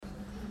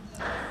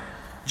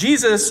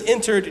Jesus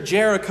entered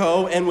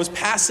Jericho and was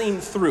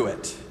passing through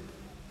it.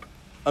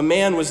 A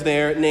man was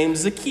there named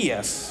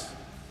Zacchaeus.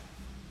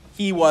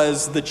 He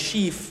was the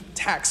chief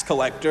tax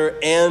collector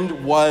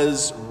and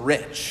was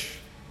rich.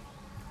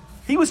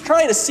 He was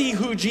trying to see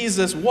who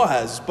Jesus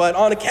was, but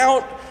on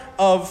account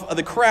of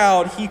the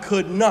crowd, he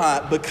could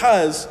not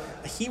because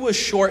he was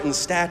short in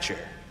stature.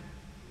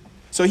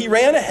 So he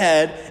ran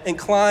ahead and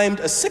climbed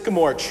a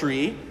sycamore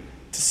tree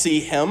to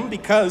see him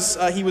because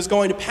he was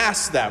going to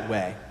pass that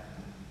way.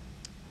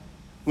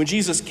 When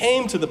Jesus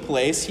came to the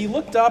place, he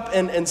looked up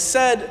and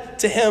said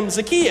to him,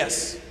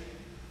 "Zacchaeus,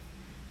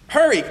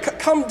 hurry,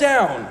 come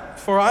down,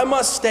 for I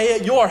must stay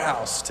at your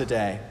house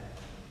today."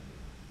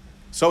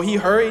 So he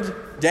hurried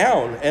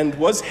down and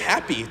was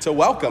happy to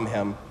welcome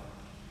him.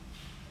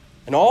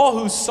 And all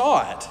who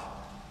saw it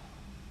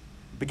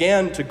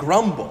began to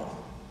grumble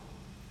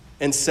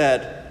and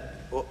said,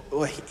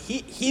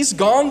 he's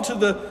gone to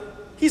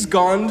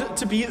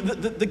be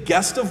the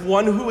guest of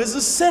one who is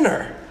a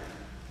sinner.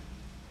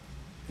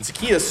 And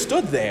Zacchaeus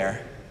stood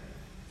there,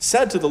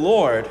 said to the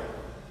Lord,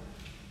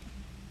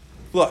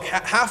 "Look,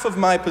 half of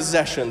my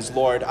possessions,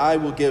 Lord, I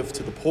will give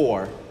to the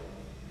poor.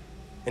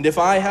 And if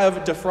I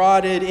have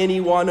defrauded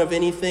anyone of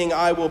anything,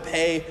 I will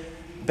pay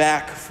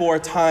back 4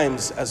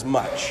 times as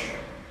much."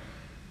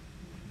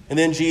 And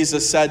then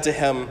Jesus said to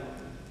him,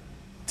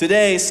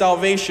 "Today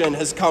salvation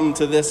has come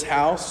to this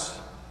house,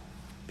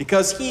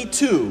 because he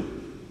too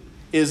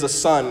is a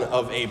son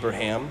of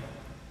Abraham.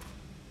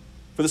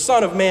 For the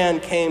Son of Man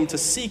came to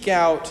seek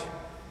out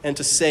and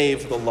to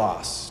save the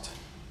lost."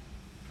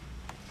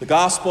 The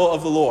gospel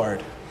of the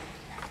Lord.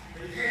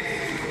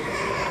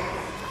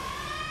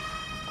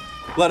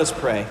 Let us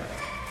pray.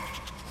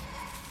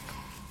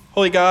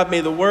 Holy God,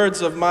 may the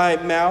words of my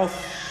mouth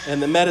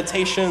and the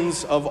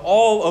meditations of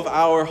all of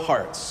our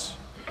hearts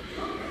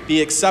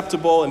be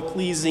acceptable and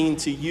pleasing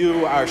to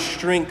you, our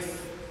strength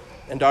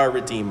and our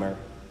Redeemer.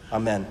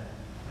 Amen.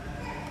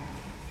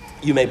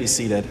 You may be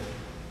seated.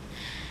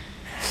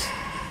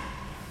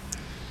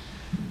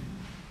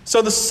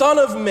 So the Son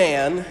of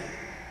Man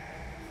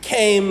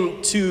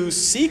came to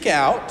seek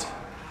out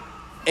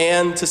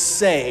and to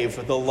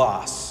save the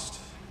lost.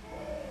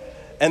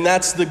 And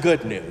that's the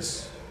good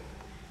news.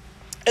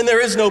 And there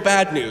is no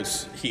bad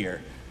news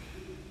here.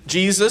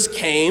 Jesus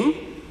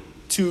came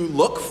to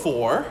look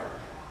for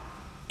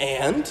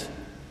and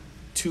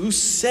to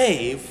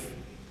save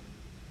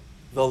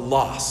the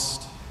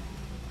lost.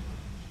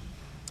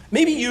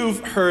 Maybe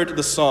you've heard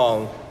the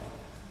song,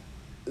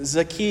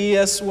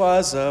 "Zacchaeus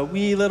was a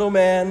wee little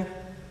man,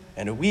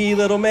 and a wee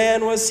little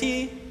man was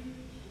he.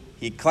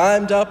 He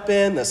climbed up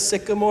in the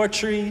sycamore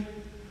tree,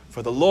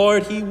 for the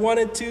Lord he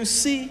wanted to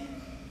see."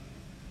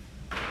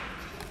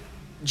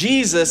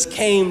 Jesus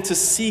came to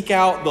seek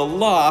out the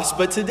lost,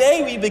 but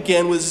today we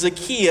begin with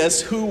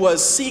Zacchaeus, who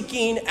was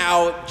seeking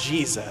out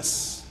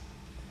Jesus,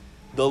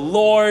 the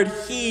Lord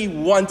he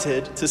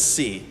wanted to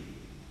see.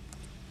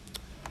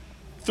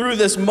 Through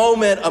this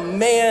moment, a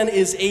man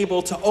is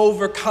able to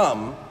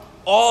overcome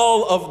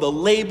all of the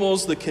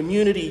labels the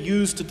community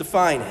used to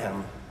define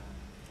him,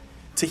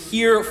 to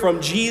hear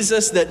from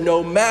Jesus that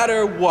no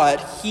matter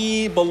what,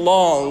 he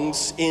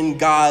belongs in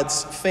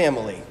God's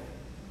family.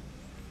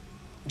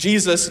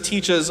 Jesus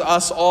teaches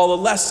us all a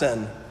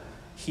lesson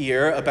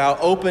here about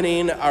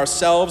opening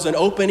ourselves and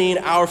opening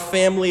our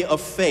family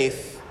of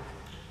faith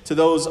to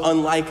those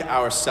unlike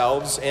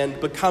ourselves and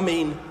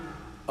becoming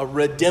a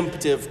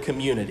redemptive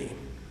community.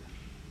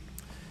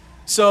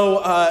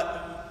 So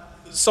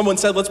someone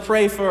said, let's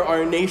pray for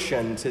our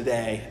nation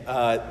today.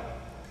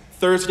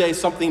 Thursday,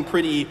 something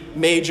pretty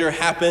major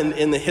happened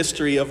in the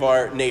history of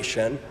our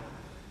nation.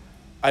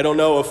 I don't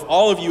know if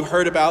all of you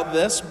heard about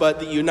this, but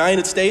the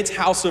United States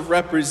House of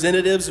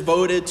Representatives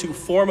voted to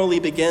formally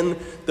begin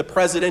the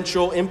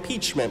presidential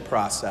impeachment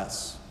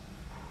process.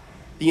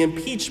 The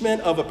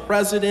impeachment of a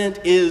president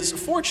is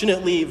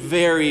fortunately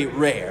very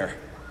rare,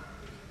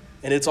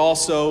 and it's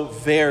also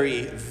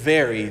very,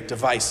 very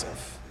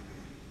divisive.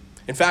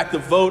 In fact, the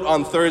vote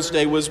on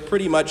Thursday was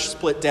pretty much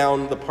split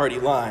down the party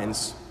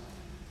lines.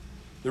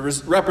 The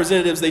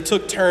representatives, they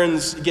took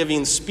turns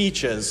giving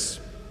speeches.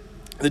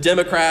 The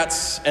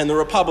Democrats and the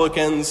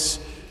Republicans,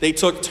 they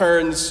took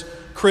turns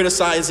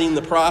criticizing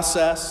the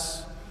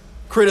process,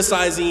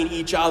 criticizing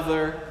each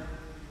other,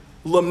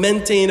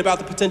 lamenting about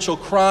the potential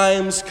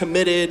crimes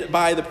committed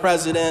by the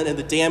president and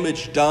the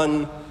damage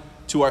done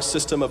to our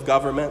system of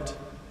government.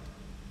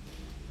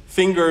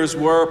 Fingers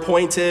were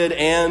pointed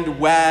and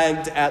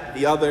wagged at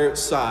the other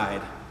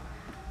side.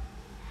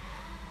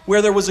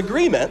 Where there was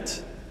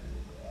agreement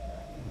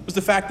was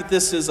the fact that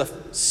this is a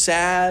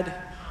sad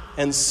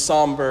and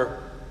somber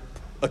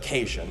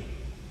occasion.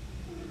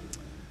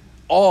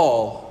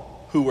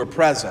 All who were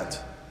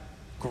present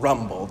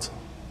grumbled.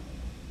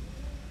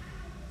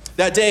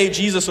 That day,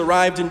 Jesus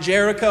arrived in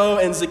Jericho,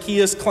 and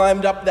Zacchaeus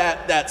climbed up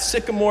that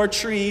sycamore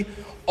tree.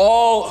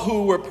 All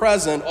who were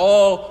present,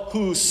 all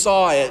who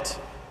saw it,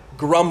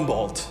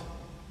 grumbled.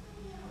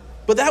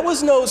 But that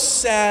was no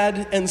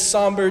sad and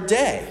somber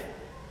day.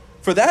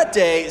 For that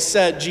day,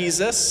 said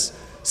Jesus,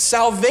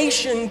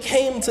 salvation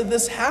came to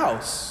this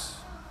house.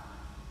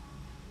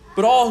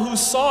 But all who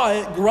saw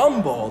it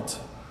grumbled.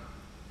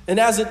 And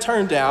as it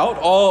turned out,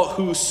 all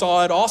who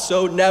saw it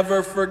also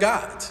never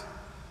forgot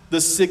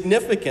the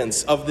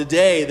significance of the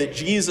day that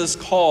Jesus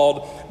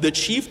called the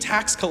chief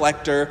tax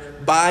collector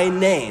by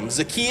name.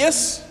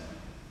 Zacchaeus,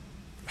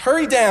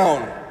 hurry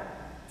down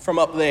from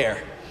up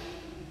there.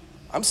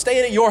 I'm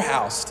staying at your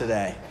house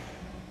today.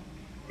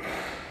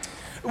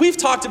 We've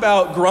talked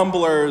about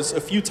grumblers a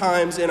few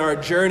times in our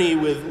journey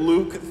with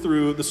Luke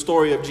through the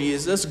story of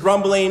Jesus.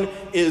 Grumbling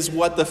is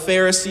what the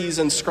Pharisees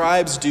and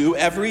scribes do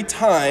every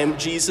time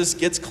Jesus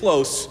gets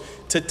close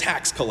to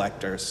tax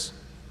collectors.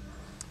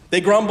 They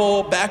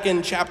grumble back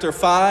in chapter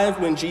 5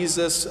 when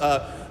Jesus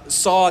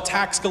saw a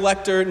tax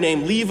collector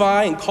named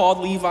Levi and called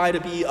Levi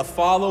to be a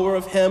follower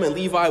of him. And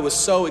Levi was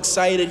so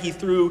excited, he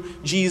threw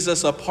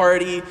Jesus a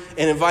party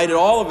and invited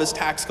all of his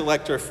tax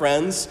collector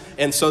friends,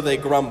 and so they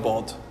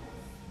grumbled.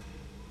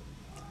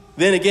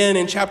 Then again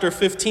in chapter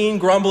 15,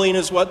 grumbling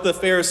is what the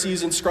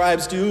Pharisees and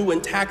scribes do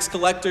when tax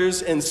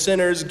collectors and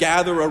sinners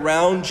gather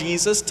around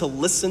Jesus to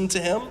listen to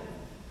him.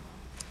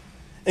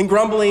 And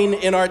grumbling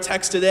in our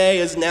text today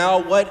is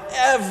now what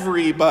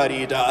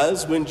everybody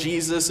does when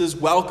Jesus is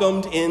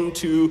welcomed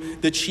into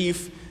the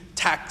chief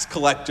tax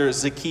collector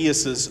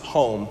Zacchaeus'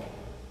 home.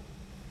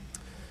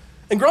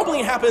 And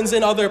grumbling happens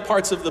in other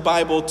parts of the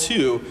Bible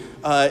too.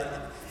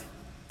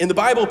 In the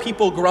Bible,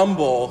 people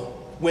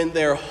grumble when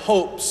their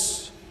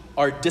hopes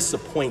are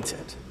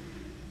disappointed.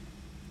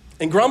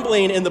 And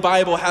grumbling in the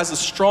Bible has a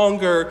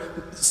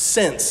stronger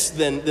sense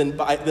than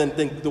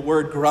the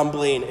word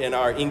grumbling in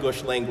our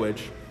English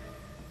language.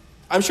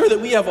 I'm sure that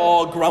we have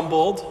all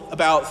grumbled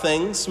about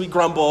things. We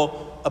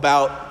grumble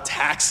about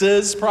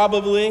taxes,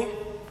 probably.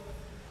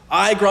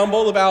 I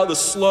grumble about the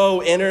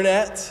slow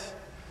internet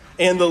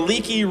and the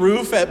leaky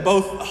roof at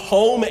both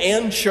home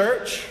and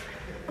church.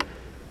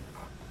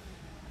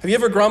 Have you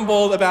ever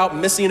grumbled about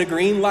missing a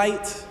green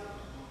light?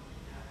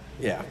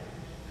 Yeah.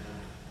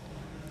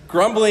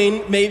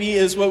 Grumbling maybe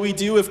is what we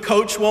do if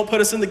coach won't put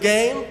us in the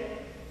game.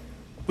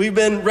 We've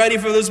been ready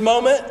for this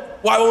moment.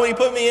 Why won't he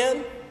put me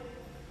in?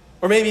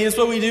 Or maybe it's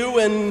what we do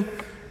when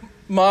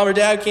mom or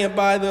dad can't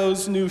buy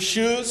those new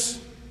shoes.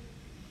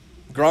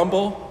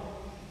 Grumble.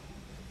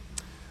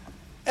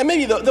 And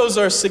maybe those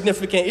are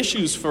significant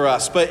issues for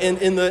us. But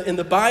in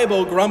the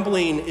Bible,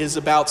 grumbling is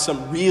about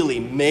some really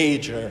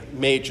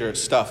major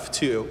stuff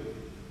too.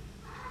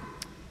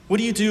 What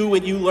do you do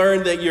when you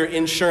learn that your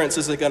insurance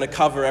isn't going to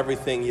cover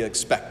everything you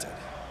expected?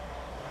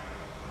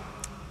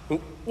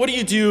 What do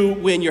you do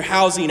when your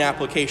housing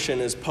application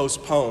is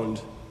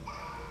postponed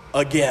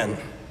again?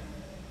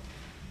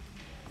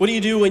 What do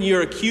you do when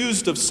you're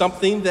accused of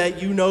something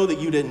that you know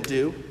that you didn't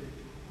do?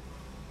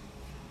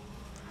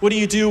 What do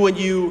you do when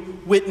you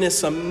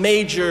witness a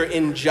major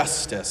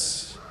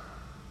injustice?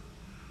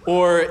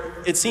 Or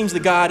it seems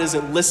that God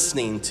isn't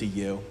listening to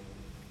you?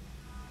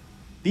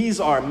 These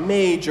are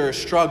major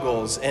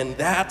struggles, and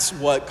that's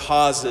what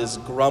causes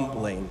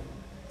grumbling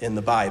in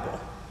the Bible.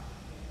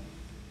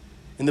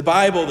 In the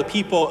Bible, the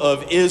people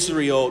of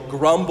Israel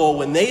grumble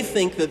when they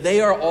think that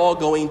they are all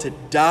going to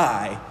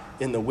die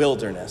in the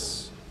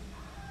wilderness.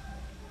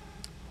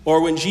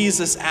 Or when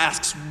Jesus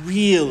asks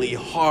really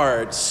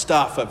hard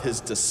stuff of his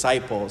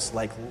disciples,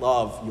 like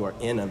love your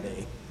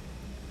enemy,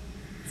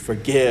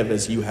 forgive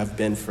as you have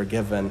been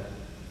forgiven.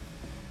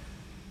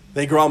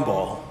 They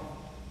grumble.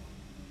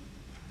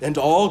 And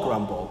all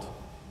grumbled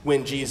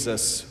when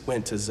Jesus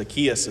went to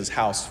Zacchaeus'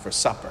 house for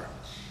supper.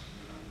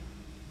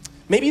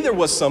 Maybe there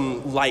was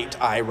some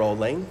light eye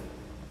rolling,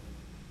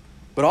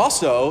 but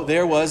also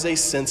there was a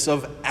sense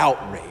of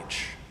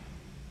outrage.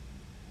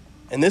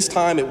 And this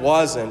time it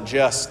wasn't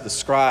just the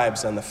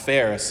scribes and the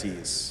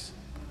Pharisees.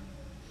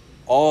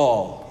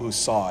 All who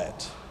saw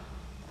it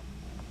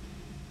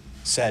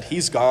said,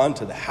 he's gone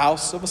to the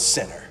house of a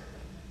sinner.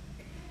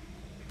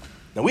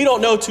 Now, we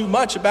don't know too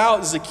much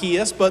about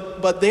Zacchaeus,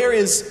 but there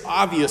is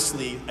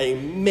obviously a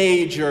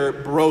major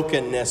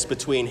brokenness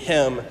between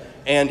him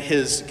and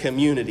his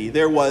community.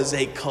 There was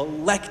a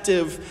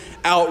collective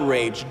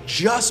outrage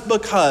just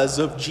because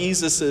of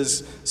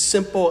Jesus'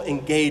 simple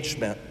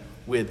engagement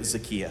with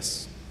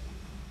Zacchaeus.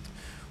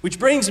 Which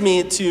brings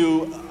me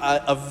to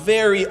a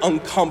very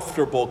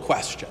uncomfortable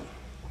question.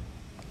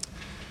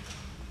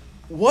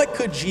 What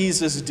could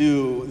Jesus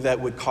do that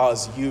would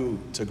cause you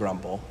to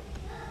grumble?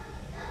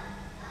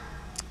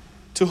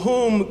 To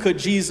whom could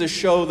Jesus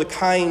show the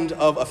kind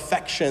of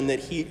affection that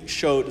he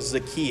showed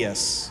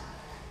Zacchaeus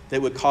that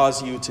would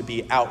cause you to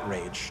be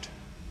outraged?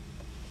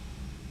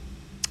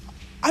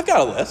 I've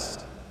got a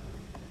list.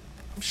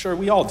 I'm sure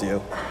we all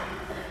do.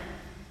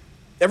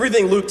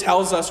 Everything Luke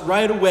tells us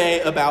right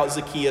away about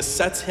Zacchaeus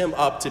sets him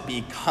up to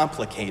be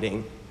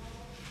complicating.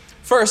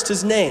 First,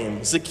 his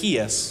name,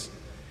 Zacchaeus.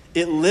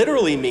 It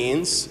literally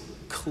means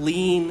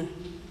clean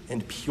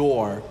and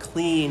pure,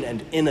 clean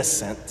and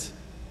innocent.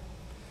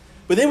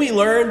 But then we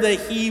learn that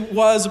he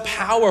was a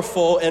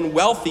powerful and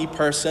wealthy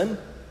person.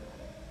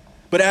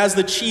 But as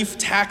the chief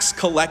tax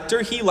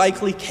collector, he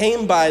likely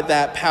came by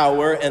that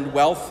power and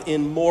wealth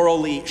in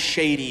morally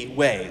shady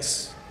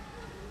ways.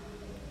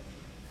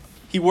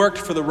 He worked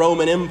for the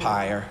Roman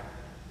Empire.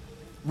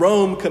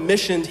 Rome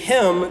commissioned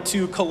him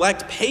to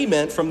collect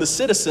payment from the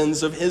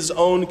citizens of his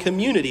own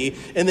community,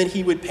 and then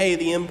he would pay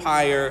the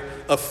empire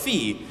a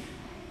fee.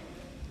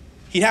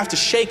 He'd have to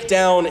shake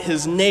down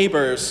his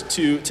neighbors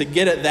to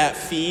get at that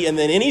fee, and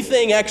then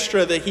anything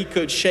extra that he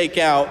could shake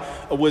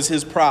out was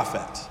his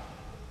profit.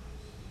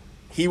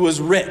 He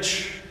was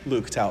rich,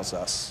 Luke tells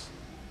us,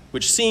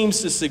 which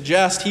seems to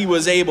suggest he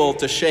was able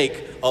to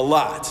shake a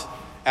lot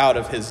out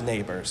of his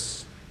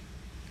neighbors.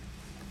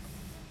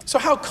 So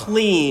how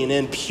clean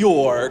and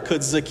pure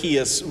could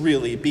Zacchaeus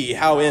really be?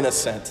 How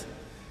innocent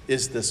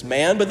is this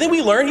man? But then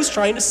we learn he's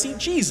trying to see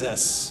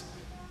Jesus,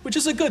 which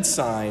is a good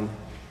sign.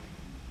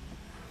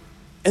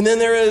 And then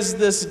there is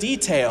this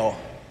detail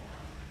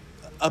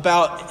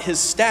about his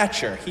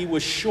stature. He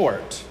was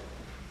short.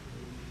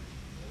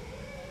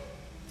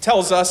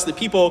 Tells us that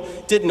people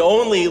didn't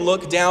only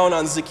look down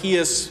on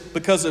Zacchaeus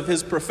because of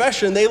his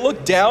profession, they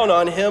looked down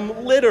on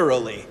him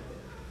literally.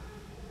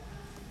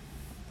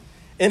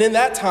 And in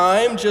that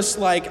time, just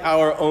like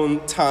our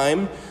own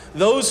time,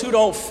 those who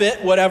don't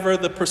fit whatever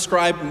the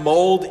prescribed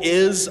mold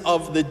is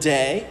of the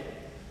day,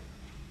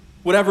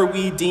 whatever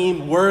we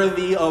deem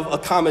worthy of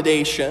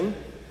accommodation,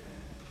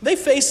 they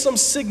face some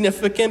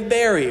significant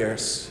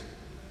barriers.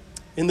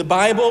 In the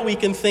Bible, we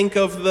can think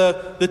of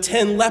the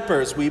 10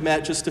 lepers we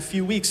met just a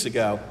few weeks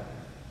ago.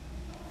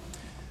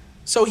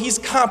 So he's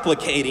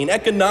complicating.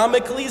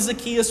 Economically,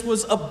 Zacchaeus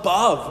was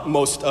above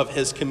most of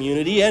his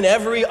community, and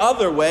every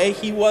other way,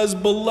 he was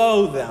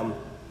below them.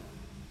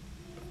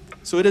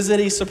 So it isn't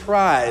any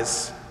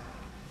surprise.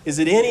 Is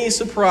it any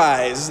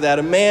surprise that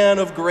a man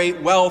of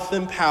great wealth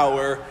and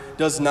power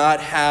does not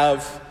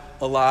have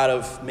a lot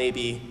of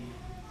maybe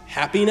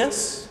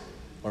happiness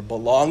or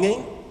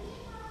belonging?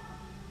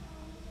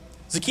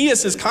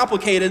 Zacchaeus is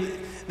complicated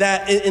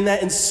that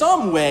in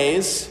some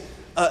ways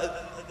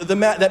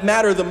that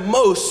matter the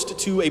most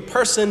to a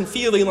person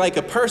feeling like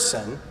a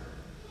person,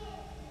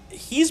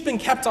 he's been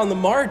kept on the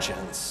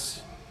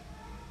margins.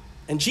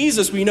 And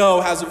Jesus, we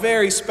know, has a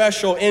very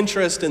special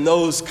interest in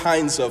those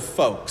kinds of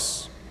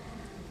folks.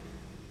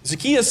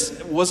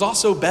 Zacchaeus was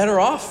also better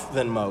off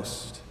than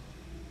most.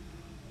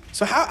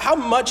 So how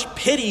much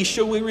pity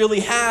should we really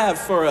have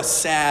for a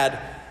sad,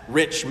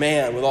 rich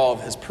man with all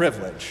of his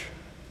privilege?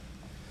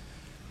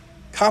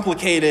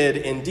 Complicated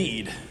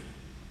indeed.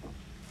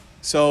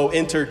 So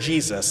enter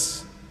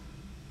Jesus.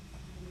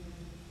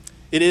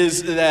 It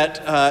is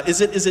that,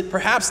 is it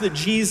perhaps that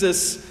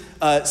Jesus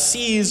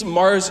sees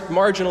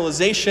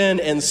marginalization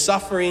and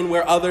suffering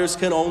where others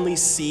can only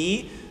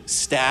see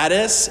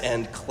status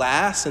and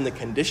class and the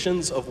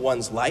conditions of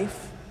one's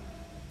life?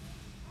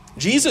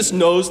 Jesus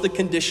knows the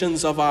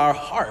conditions of our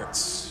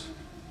hearts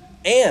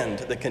and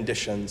the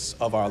conditions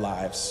of our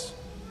lives.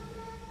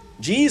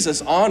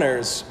 Jesus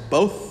honors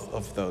both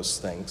of those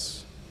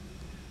things.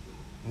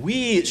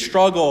 We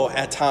struggle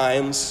at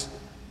times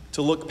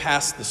to look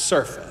past the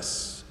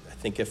surface, I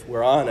think, if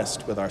we're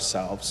honest with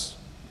ourselves.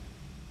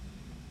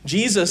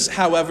 Jesus,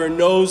 however,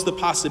 knows the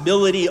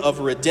possibility of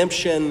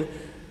redemption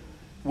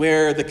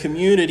where the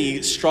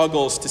community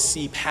struggles to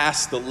see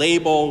past the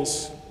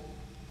labels,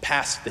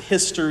 past the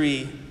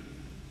history,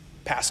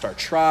 past our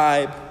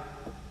tribe.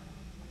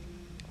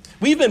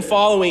 We've been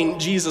following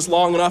Jesus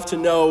long enough to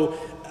know,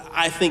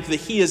 I think, that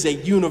he is a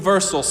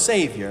universal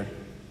Savior.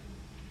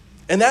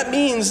 And that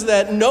means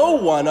that no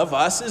one of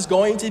us is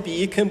going to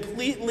be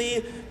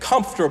completely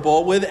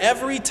comfortable with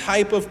every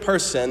type of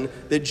person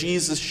that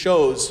Jesus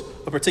shows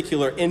a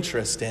particular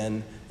interest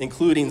in,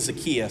 including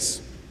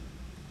Zacchaeus.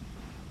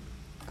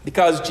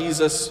 Because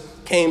Jesus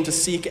came to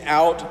seek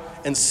out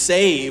and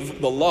save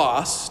the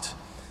lost,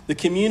 the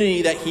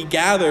community that he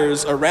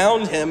gathers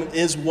around him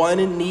is one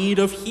in need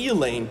of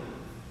healing,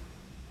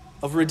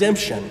 of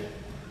redemption.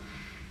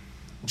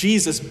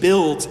 Jesus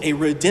builds a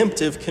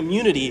redemptive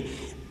community.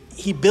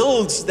 He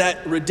builds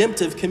that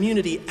redemptive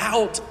community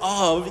out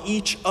of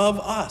each of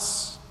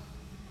us.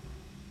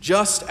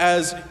 Just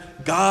as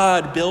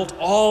God built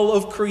all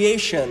of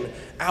creation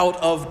out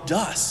of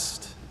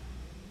dust.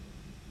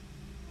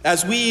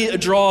 As we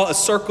draw a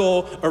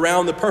circle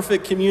around the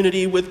perfect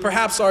community with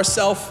perhaps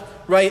ourselves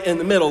right in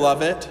the middle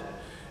of it,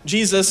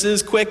 Jesus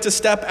is quick to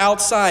step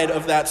outside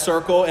of that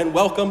circle and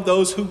welcome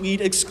those who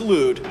we'd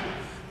exclude,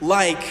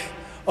 like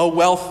a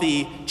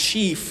wealthy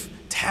chief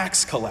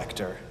tax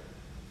collector.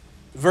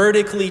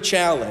 Vertically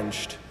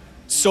challenged,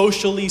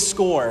 socially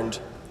scorned,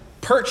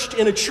 perched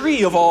in a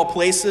tree of all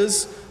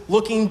places,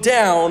 looking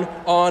down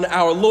on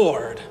our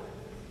Lord.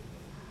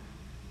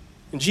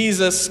 And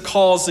Jesus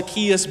calls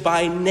Zacchaeus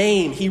by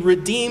name. He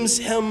redeems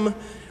him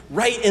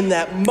right in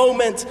that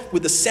moment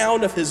with the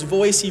sound of his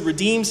voice. He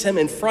redeems him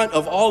in front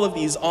of all of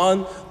these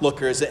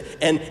onlookers.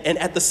 And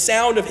at the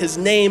sound of his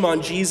name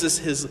on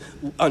Jesus'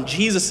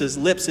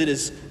 lips, it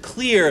is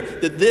clear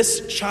that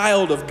this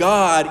child of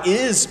God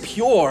is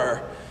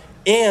pure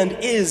and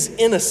is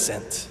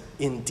innocent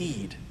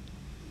indeed.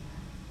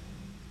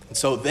 And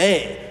so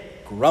they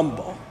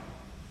grumble.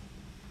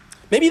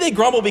 Maybe they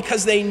grumble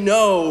because they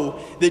know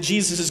that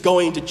Jesus is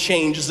going to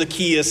change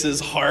Zacchaeus'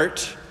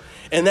 heart.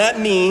 And that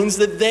means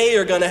that they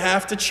are going to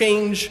have to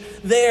change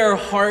their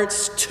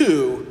hearts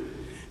too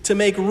to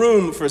make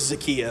room for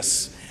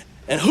Zacchaeus.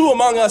 And who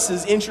among us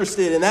is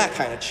interested in that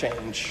kind of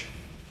change?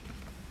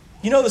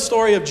 You know the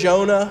story of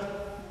Jonah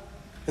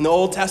in the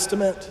Old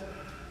Testament?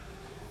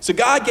 So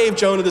God gave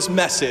Jonah this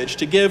message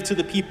to give to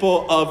the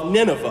people of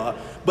Nineveh.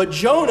 But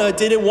Jonah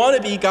didn't want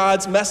to be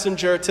God's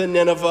messenger to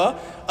Nineveh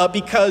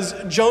because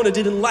Jonah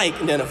didn't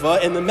like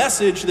Nineveh. And the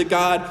message that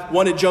God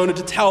wanted Jonah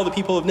to tell the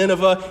people of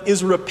Nineveh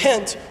is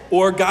repent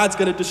or God's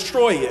going to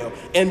destroy you.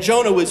 And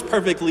Jonah was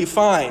perfectly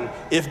fine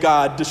if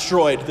God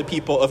destroyed the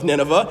people of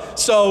Nineveh.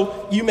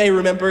 So you may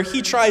remember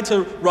he tried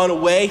to run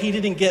away. He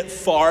didn't get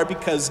far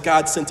because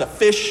God sent a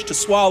fish to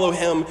swallow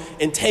him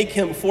and take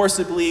him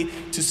forcibly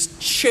to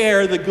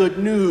share the good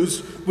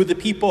news with the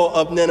people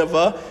of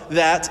Nineveh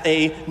that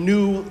a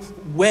new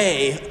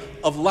way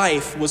of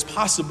life was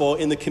possible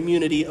in the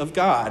community of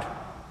God.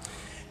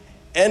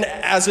 And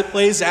as it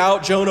plays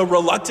out, Jonah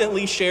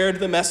reluctantly shared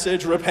the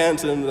message,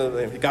 repent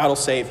and God will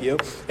save you.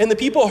 And the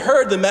people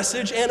heard the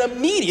message and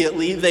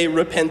immediately they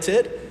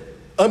repented.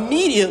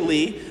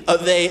 Immediately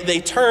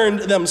they turned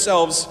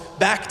themselves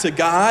back to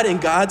God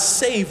and God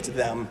saved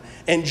them.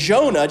 And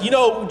Jonah, do you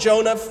know how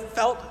Jonah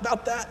felt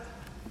about that?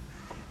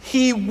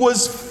 He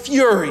was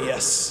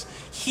furious.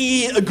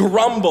 He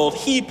grumbled.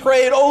 He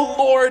prayed, "Oh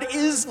Lord,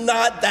 is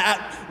not that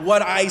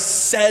what I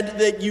said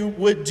that you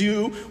would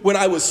do when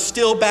I was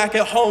still back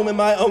at home in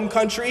my own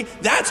country?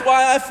 That's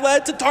why I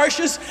fled to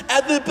Tarshish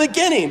at the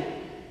beginning.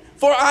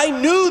 For I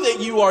knew that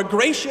you are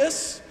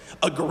gracious,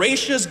 a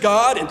gracious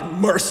God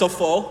and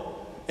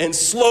merciful and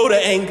slow to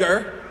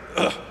anger,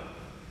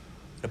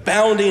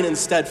 abounding in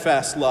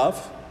steadfast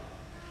love,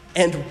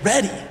 and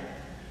ready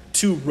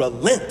to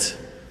relent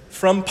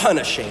from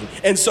punishing."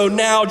 And so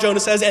now Jonah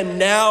says, "And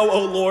now,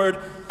 O Lord,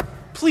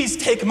 please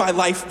take my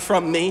life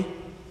from me,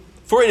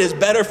 for it is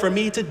better for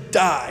me to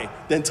die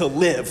than to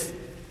live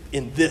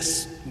in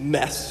this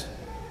mess."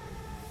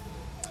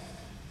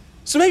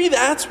 So maybe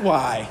that's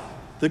why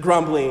the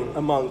grumbling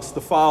amongst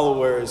the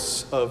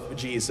followers of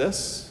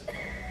Jesus.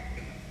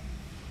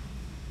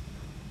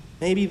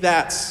 Maybe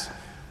that's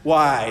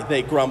why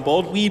they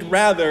grumbled. We'd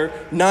rather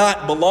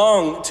not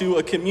belong to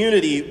a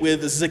community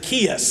with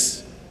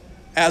Zacchaeus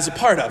as a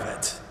part of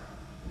it.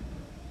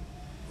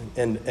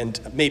 And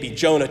maybe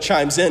Jonah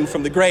chimes in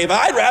from the grave,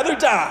 "I'd rather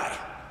die."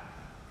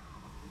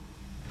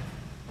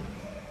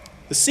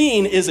 The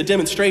scene is a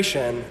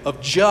demonstration of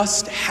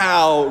just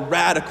how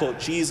radical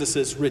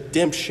Jesus'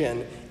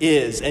 redemption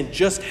is and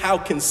just how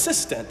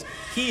consistent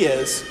he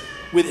is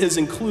with his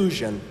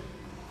inclusion.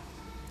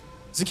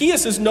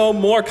 Zacchaeus is no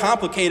more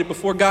complicated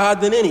before God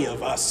than any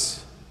of us.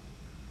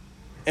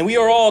 And we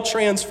are all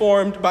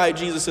transformed by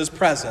Jesus'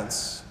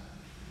 presence.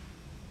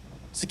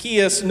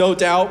 Zacchaeus, no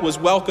doubt, was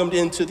welcomed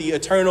into the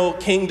eternal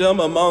kingdom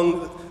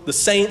among the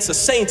saints, a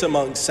saint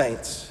among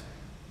saints.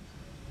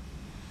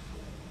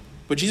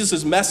 But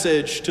Jesus'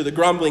 message to the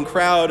grumbling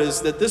crowd is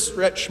that this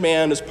rich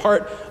man is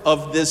part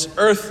of this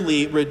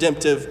earthly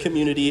redemptive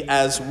community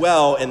as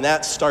well, and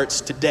that starts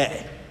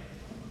today.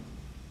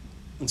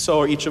 And so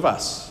are each of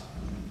us.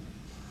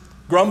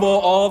 Grumble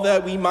all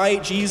that we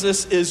might,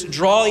 Jesus is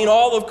drawing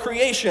all of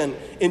creation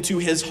into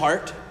his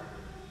heart.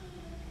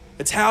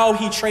 It's how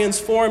he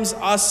transforms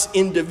us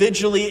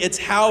individually. It's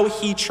how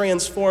he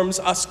transforms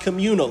us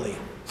communally.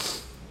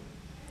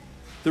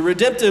 The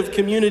redemptive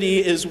community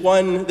is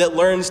one that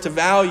learns to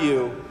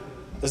value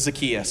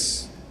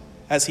Zacchaeus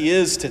as he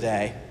is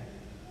today,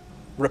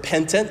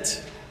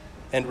 repentant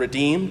and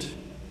redeemed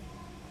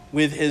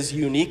with his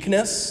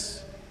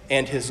uniqueness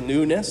and his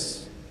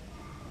newness.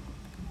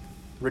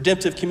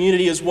 Redemptive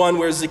community is one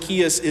where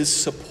Zacchaeus is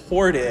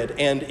supported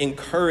and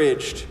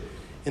encouraged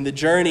in the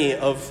journey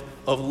of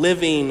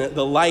living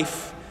the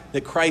life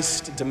that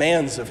Christ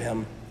demands of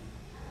him.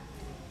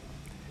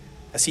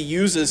 As he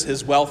uses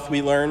his wealth,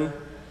 we learn,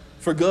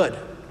 for good,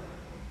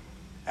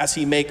 as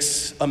he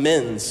makes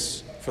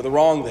amends for the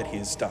wrong that he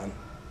has done.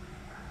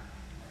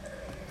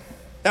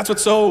 That's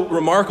what's so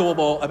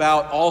remarkable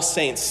about All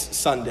Saints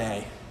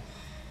Sunday.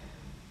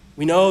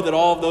 We know that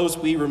all of those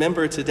we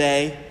remember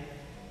today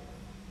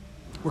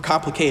were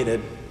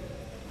complicated.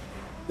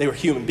 They were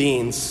human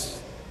beings.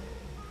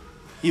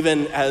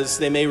 Even as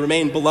they may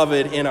remain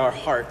beloved in our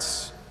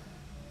hearts,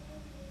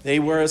 they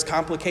were as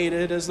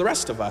complicated as the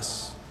rest of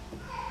us.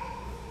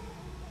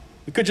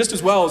 We could just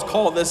as well as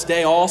call this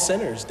day All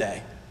Sinners'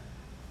 Day.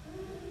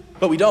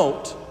 But we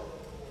don't,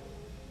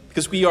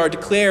 because we are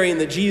declaring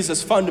that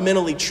Jesus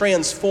fundamentally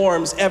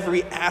transforms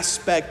every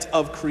aspect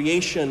of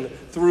creation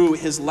through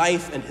his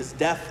life and his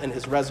death and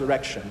his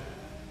resurrection,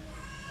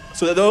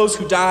 so that those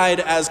who died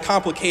as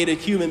complicated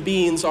human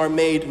beings are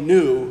made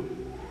new,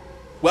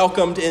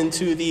 welcomed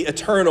into the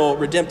eternal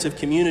redemptive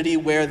community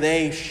where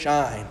they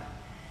shine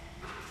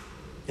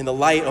in the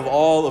light of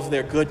all of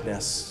their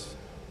goodness,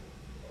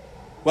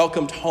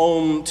 welcomed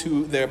home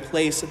to their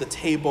place at the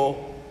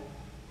table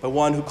by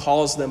one who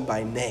calls them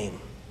by name,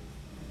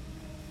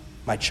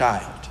 my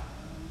child.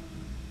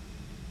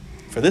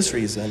 For this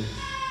reason,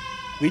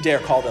 we dare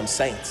call them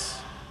saints.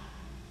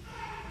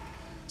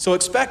 So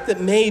expect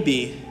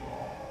maybe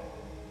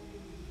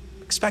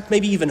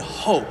even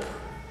hope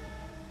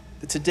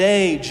that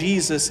today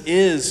Jesus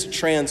is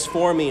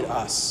transforming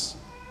us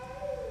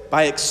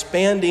by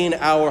expanding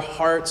our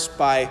hearts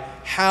by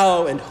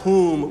how and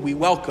whom we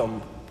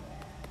welcome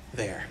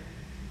there.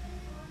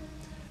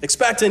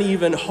 Expect and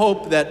even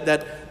hope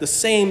that the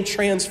same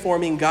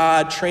transforming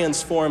God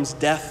transforms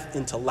death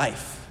into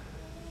life,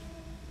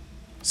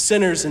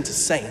 sinners into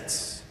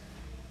saints,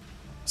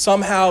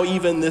 somehow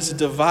even this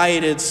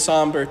divided,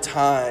 somber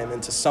time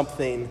into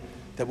something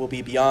that will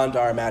be beyond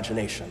our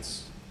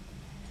imaginations.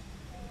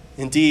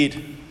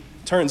 Indeed,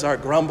 turns our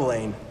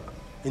grumbling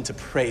into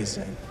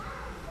praising.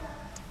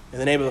 In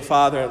the name of the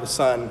Father, and of the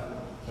Son,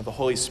 and of the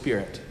Holy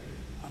Spirit.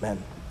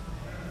 Amen.